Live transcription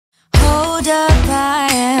Hold up, I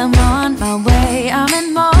am on my way, I'm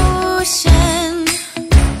in motion.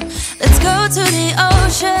 Let's go to the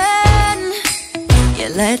ocean. Yeah,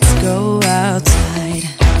 let's go outside.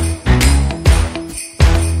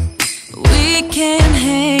 We can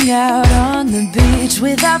hang out on the beach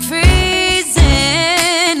without freezing.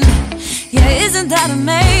 Yeah, isn't that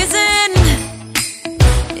amazing?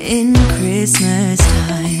 In Christmas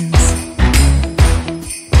times,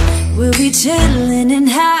 we'll be chilling and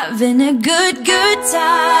having a good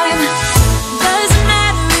time. Doesn't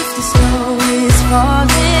matter if the snow is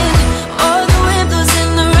falling or the wind blows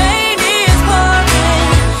and the rain is pouring.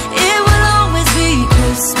 It will always be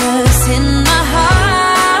Christmas in my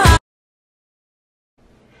heart.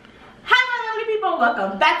 Hi my lovely people,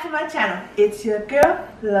 welcome back to my channel. It's your girl,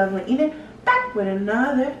 Lovely Eden, back with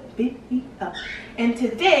another video. And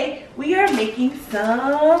today we are making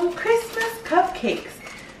some Christmas cupcakes.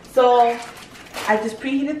 So I just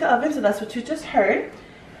preheated the oven, so that's what you just heard.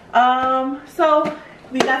 So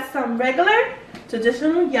we got some regular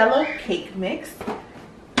traditional yellow cake mix,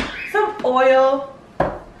 some oil,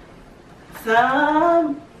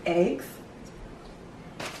 some eggs,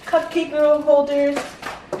 cupcake little holders.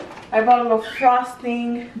 I bought a little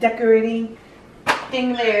frosting decorating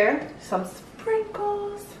thing there, some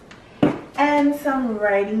sprinkles, and some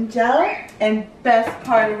writing gel, and best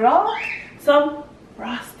part of it all, some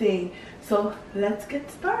frosting. So let's get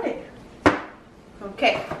started.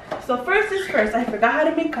 Okay, so first is first, I forgot how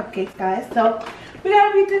to make cupcakes, guys, so we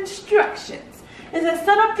gotta read the instructions. It says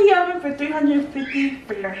set up the oven for 350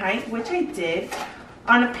 Fahrenheit, which I did.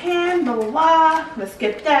 On a pan, blah blah blah, let's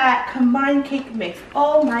skip that. Combine cake mix.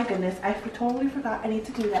 Oh my goodness, I totally forgot I need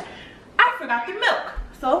to do that. I forgot the milk,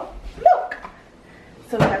 so milk.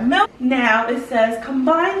 So we have milk. Now it says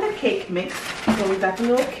combine the cake mix. So we got the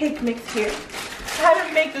little cake mix here. I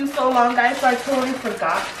haven't baked in so long, guys, so I totally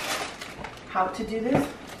forgot how to do this.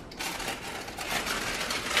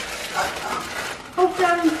 Hope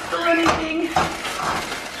I didn't spill anything.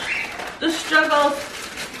 The struggles.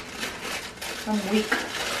 I'm weak.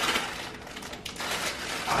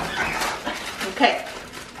 Okay,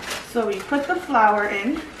 so we put the flour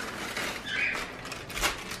in.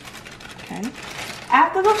 Okay.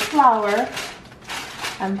 After the flour,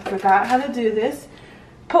 I forgot how to do this.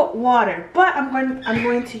 Put water, but I'm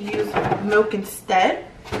going to use milk instead.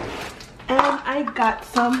 And I got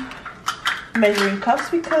some measuring cups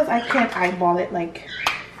because I can't eyeball it like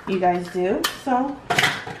you guys do. So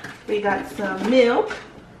we got some milk.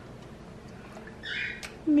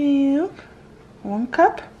 1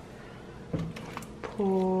 cup.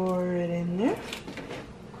 Pour it in there.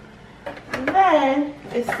 And then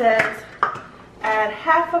it says add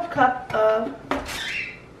half a cup of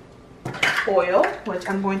oil, which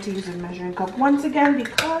I'm going to use a measuring cup once again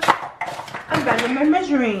because I'm bad with my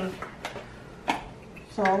measuring.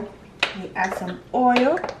 So we add some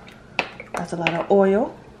oil. That's a lot of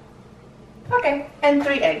oil. Okay, and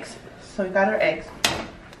 3 eggs. So we got our eggs.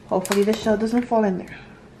 Hopefully the shell doesn't fall in there.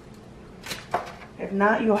 If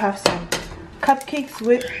not, you'll have some cupcakes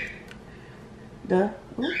with the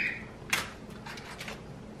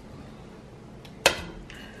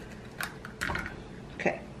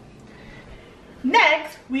okay.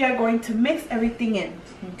 Next, we are going to mix everything in.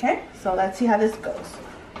 Okay, so let's see how this goes.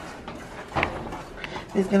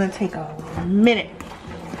 It's gonna take a minute.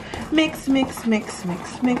 Mix, mix, mix,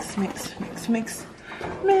 mix, mix, mix, mix, mix.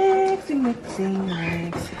 Mixing, mixing,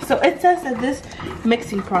 mix. So it says that this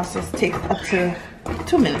mixing process takes up to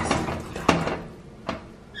 2 minutes.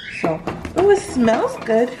 So, oh, it smells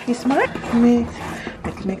good. You smell it? Mix,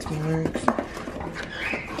 mix, mix, mix.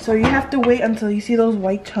 So you have to wait until you see those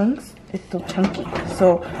white chunks. It's still chunky.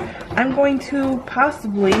 So I'm going to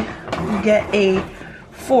possibly get a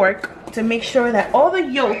fork to make sure that all the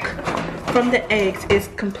yolk from the eggs is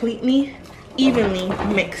completely evenly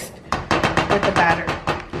mixed with the batter.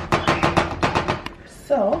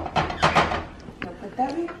 So, I'll put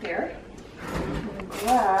that right there. I'm going to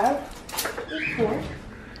grab a fork.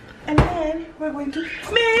 And then we're going to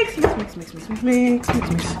mix, mix, mix, mix, mix, mix, mix,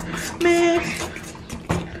 mix, mix, mix.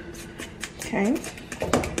 Okay.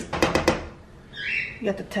 You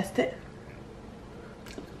have to test it.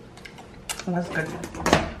 Oh, that's good.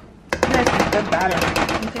 That's good batter.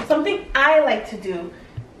 Okay. Something I like to do.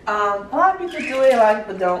 A lot of people do it, a lot of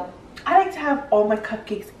people don't. I like to have all my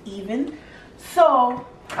cupcakes even. So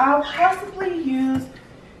I'll possibly use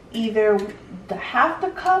either the half the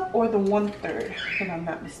cup or the 1/3, if I'm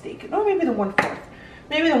not mistaken. Or maybe the 1/4.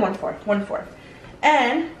 Maybe the 1/4. 1/4.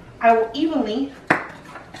 And I will evenly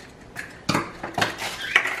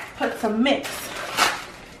put some mix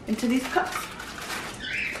into these cups.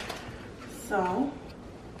 So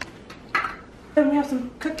Then we have some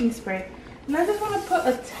cooking spray. And I just want to put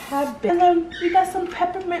a tad bit. And then we got some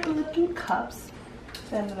peppermint looking cups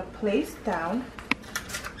that I'm going to place down.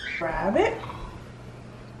 Grab it.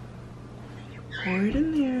 Pour it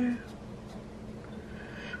in there.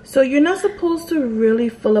 So you're not supposed to really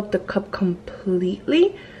fill up the cup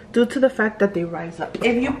completely due to the fact that they rise up.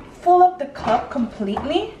 If you fill up the cup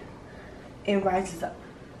completely, it rises up.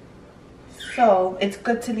 So it's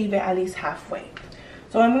good to leave it at least halfway.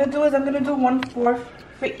 So what I'm going to do is I'm going to do 1/4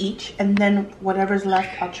 for each, and then whatever's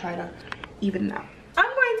left I'll try to even out.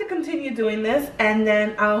 I'm going to continue doing this, and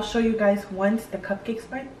then I'll show you guys once the cupcakes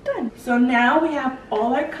are done. So now we have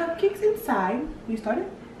all our cupcakes inside. You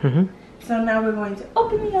started? Mm-hmm. So now we're going to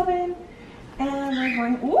open the oven, and we're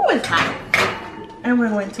going, ooh, it's hot. And we're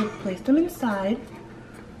going to place them inside.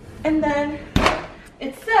 And then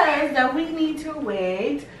it says that we need to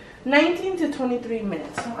wait 19 to 23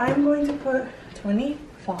 minutes. So I'm going to put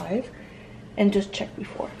 25 and just check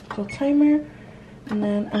before. So timer, and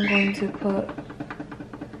then I'm going to put,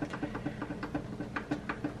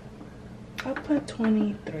 I'll put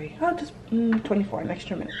 23. I'll just 24, an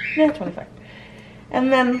extra minute. Yeah, 25.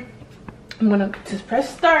 And then I'm gonna just press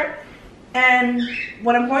start. And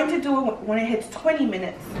what I'm going to do when it hits 20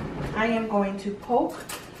 minutes, I am going to poke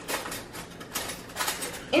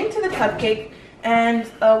into the cupcake. And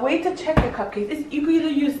a way to check the cupcake is you can either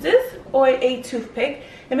use this or a toothpick.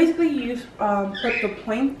 And basically you put the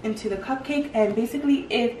point into the cupcake, and basically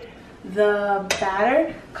if the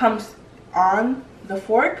batter comes on the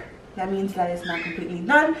fork, that means that it's not completely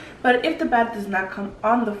done. But if the batter does not come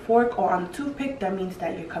on the fork or on the toothpick, that means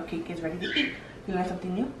that your cupcake is ready to eat. You learn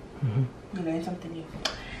something new? Mm-hmm. You learn something new.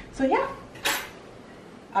 So yeah,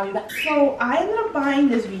 I'll be back. So I ended up buying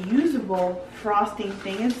this reusable frosting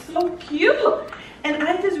thing. It's so cute. And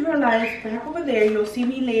I just realized back over there, you'll see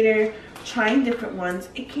me later trying different ones.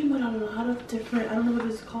 It came with a lot of different, I don't know what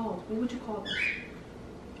this is called. What would you call this?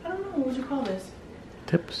 I don't know, what would you call this?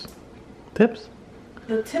 Tips? Tips?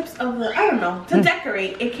 The tips of the, I don't know, to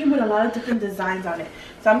decorate. It came with a lot of different designs on it.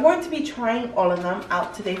 So I'm going to be trying all of them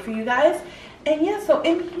out today for you guys. And yeah, so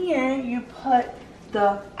in here you put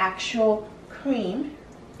the actual cream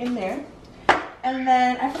in there. And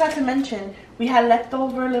then I forgot to mention, we had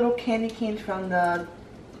leftover little candy canes from the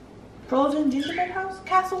frozen gingerbread house,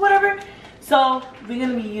 castle, whatever. So we're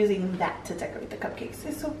gonna be using that to decorate the cupcakes.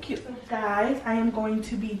 It's so cute. So guys, I am going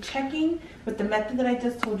to be checking with the method that I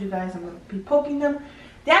just told you guys. I'm gonna be poking them.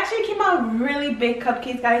 They actually came out really big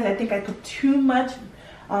cupcakes, guys. I think I put too much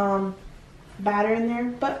batter in there,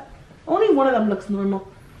 but only one of them looks normal.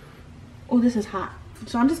 Oh, this is hot.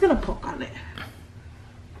 So I'm just gonna poke on it.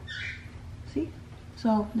 See?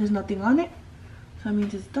 So there's nothing on it. So that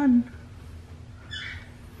means it's done.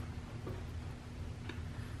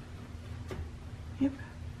 Yep.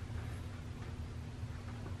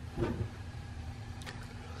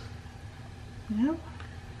 Yep.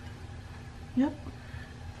 Yep.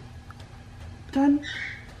 Done.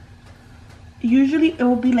 Usually it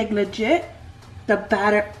will be like legit the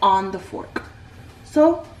batter on the fork.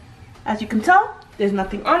 So as you can tell, there's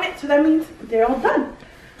nothing on it, so that means they're all done.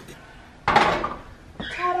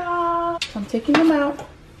 Ta-da! So I'm taking them out,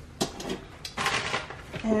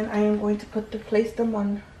 and I am going to place them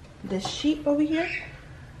on this sheet over here,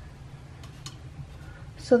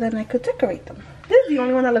 so then I could decorate them. This is the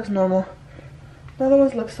only one that looks normal. The other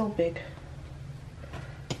ones look so big.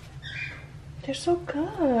 They're so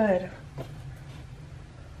good.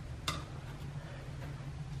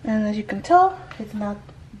 And as you can tell, it's not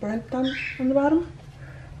burnt on the bottom.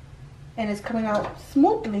 And it's coming out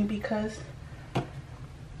smoothly because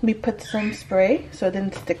we put some spray so it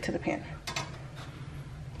didn't stick to the pan.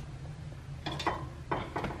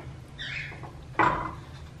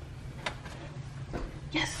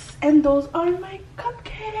 Yes, and those are my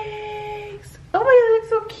cupcakes. Oh my god, they look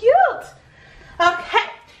so cute. Okay,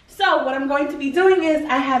 so what I'm going to be doing is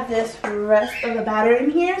I have this rest of the batter in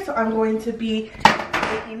here, so I'm going to be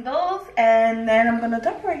taking those and then I'm gonna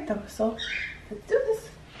decorate them. So let's do this.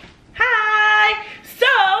 Hi! So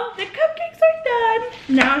the cupcakes are done.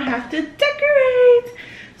 Now I have to decorate.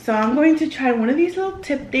 So I'm going to try one of these little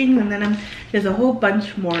tip things, and then there's a whole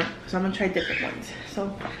bunch more. So I'm gonna try different ones.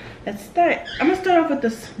 So let's start. I'm gonna start off with the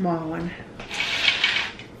small one.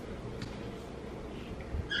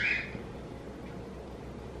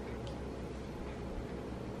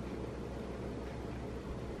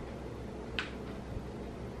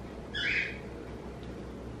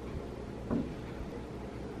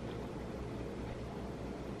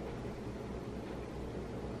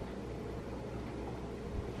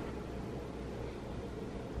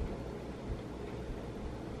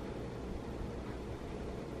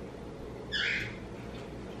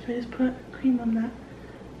 So I just put cream on that.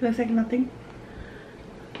 It looks like nothing.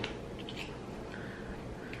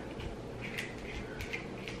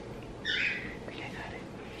 I think I got it.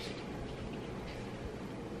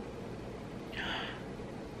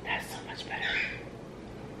 That's so much better.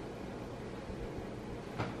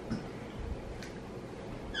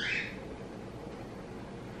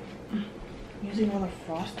 Using all the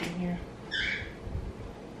frosting here.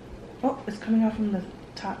 Oh, it's coming out from the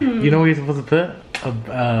top. You know where you're supposed to put? A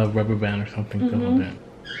rubber band or something to hold it.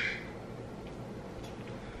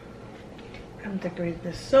 I'm decorating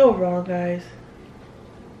this so raw, guys.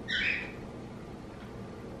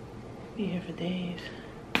 Be here for days.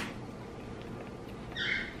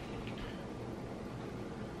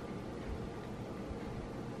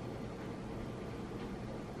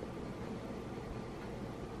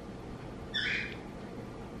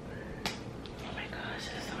 Oh my gosh,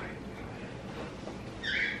 this is hard.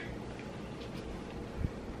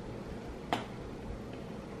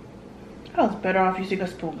 I was better off using a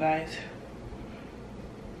spoon, guys.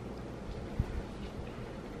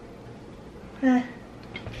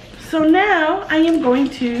 So now I am going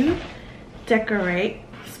to decorate.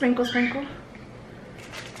 Sprinkle, sprinkle.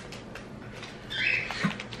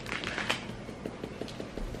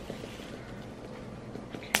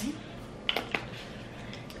 Okay.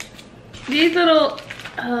 These little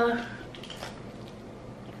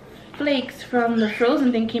flakes from the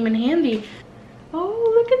frozen thing came in handy. Oh,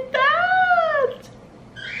 look at that!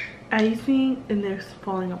 Icing, and they're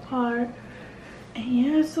falling apart. And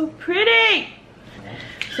yeah, it's so pretty.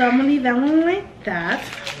 So I'm gonna leave that one like that.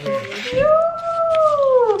 Cute!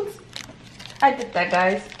 I did that,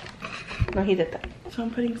 guys. No, he did that. So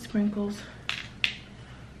I'm putting sprinkles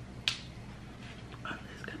on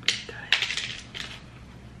this cupcake, guys.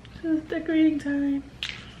 So it's decorating time.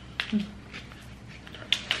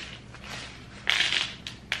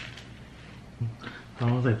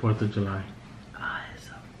 Almost like 4th of July. Oh, it's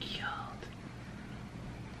so cute.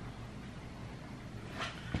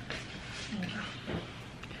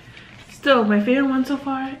 Still, my favorite one so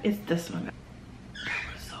far is this one. That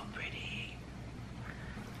was so pretty.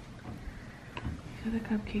 Look at the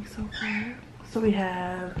cupcakes so far. So we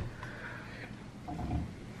have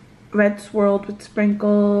red swirled with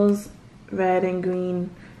sprinkles, red and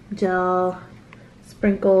green gel,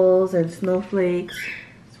 sprinkles and snowflakes,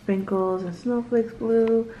 sprinkles and snowflakes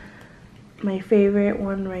blue. My favorite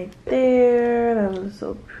one right there. That was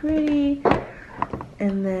so pretty.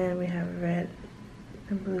 And then we have red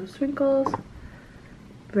and blue sprinkles,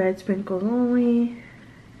 red sprinkles only,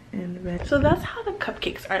 and red. So that's how the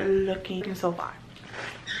cupcakes are looking so far.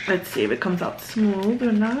 Let's see if it comes out smooth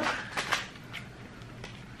or not.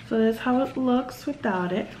 So that's how it looks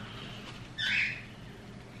without it.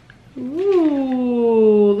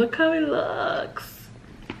 Ooh, look how it looks.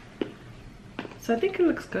 So I think it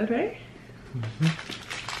looks good, right?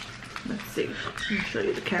 Let's see. Let me show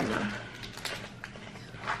you the camera.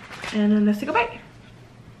 And then let's take a bite.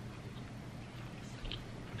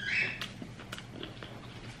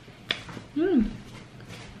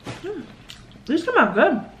 These come out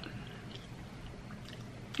good.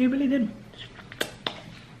 You really did.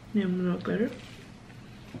 Yeah, I'm gonna look better.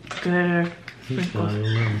 Good. Sprinkles.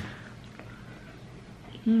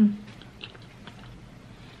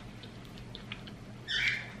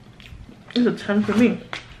 It's a 10 for me.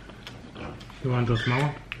 You want to do a small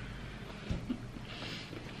one?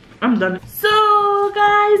 I'm done. So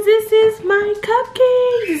guys, this is my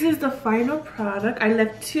cupcake. This is the final product. I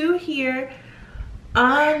left 2 here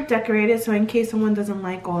undecorated, so in case someone doesn't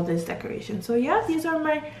like all this decoration. So yeah, these are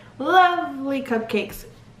my lovely cupcakes.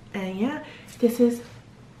 And yeah, this is,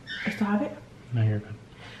 I still have it? No, you're good.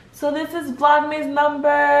 So this is Vlogmas number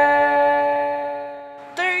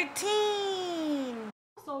 13.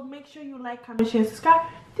 So make sure you like, comment, share, subscribe.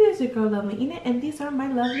 This is your girl, Lovely Enid, and these are my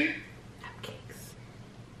lovely